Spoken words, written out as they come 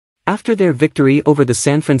After their victory over the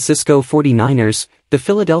San Francisco 49ers, the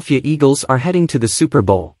Philadelphia Eagles are heading to the Super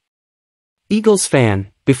Bowl. Eagles fan,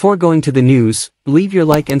 before going to the news, leave your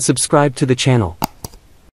like and subscribe to the channel.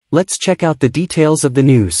 Let's check out the details of the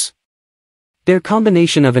news. Their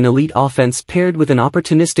combination of an elite offense paired with an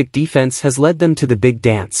opportunistic defense has led them to the big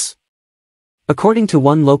dance. According to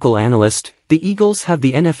one local analyst, the Eagles have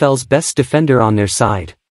the NFL's best defender on their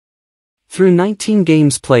side. Through 19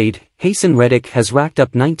 games played, Reddick has racked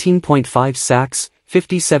up 19.5 sacks,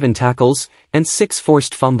 57 tackles, and 6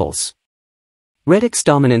 forced fumbles. Reddick's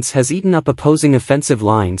dominance has eaten up opposing offensive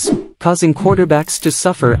lines, causing quarterbacks to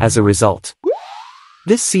suffer as a result.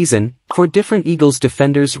 This season, 4 different Eagles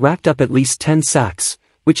defenders racked up at least 10 sacks,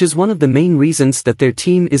 which is one of the main reasons that their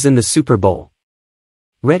team is in the Super Bowl.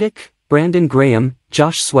 Reddick, Brandon Graham,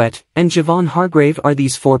 Josh Sweat, and Javon Hargrave are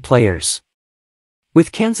these 4 players.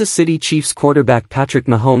 With Kansas City Chiefs quarterback Patrick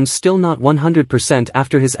Mahomes still not 100%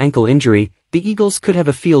 after his ankle injury, the Eagles could have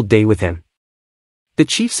a field day with him. The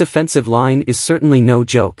Chiefs' offensive line is certainly no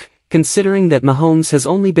joke, considering that Mahomes has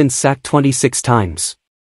only been sacked 26 times.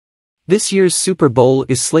 This year's Super Bowl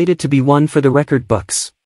is slated to be one for the record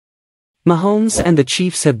books. Mahomes and the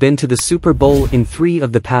Chiefs have been to the Super Bowl in 3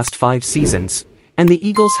 of the past 5 seasons, and the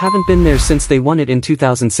Eagles haven't been there since they won it in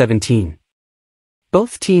 2017.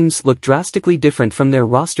 Both teams look drastically different from their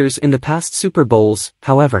rosters in the past Super Bowls,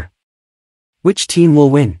 however. Which team will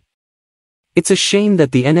win? It's a shame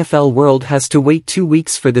that the NFL world has to wait 2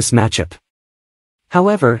 weeks for this matchup.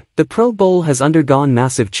 However, the Pro Bowl has undergone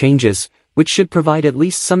massive changes, which should provide at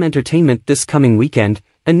least some entertainment this coming weekend,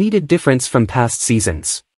 a needed difference from past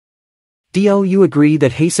seasons. Do you agree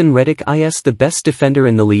that Reddick is the best defender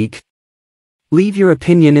in the league? Leave your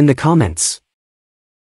opinion in the comments.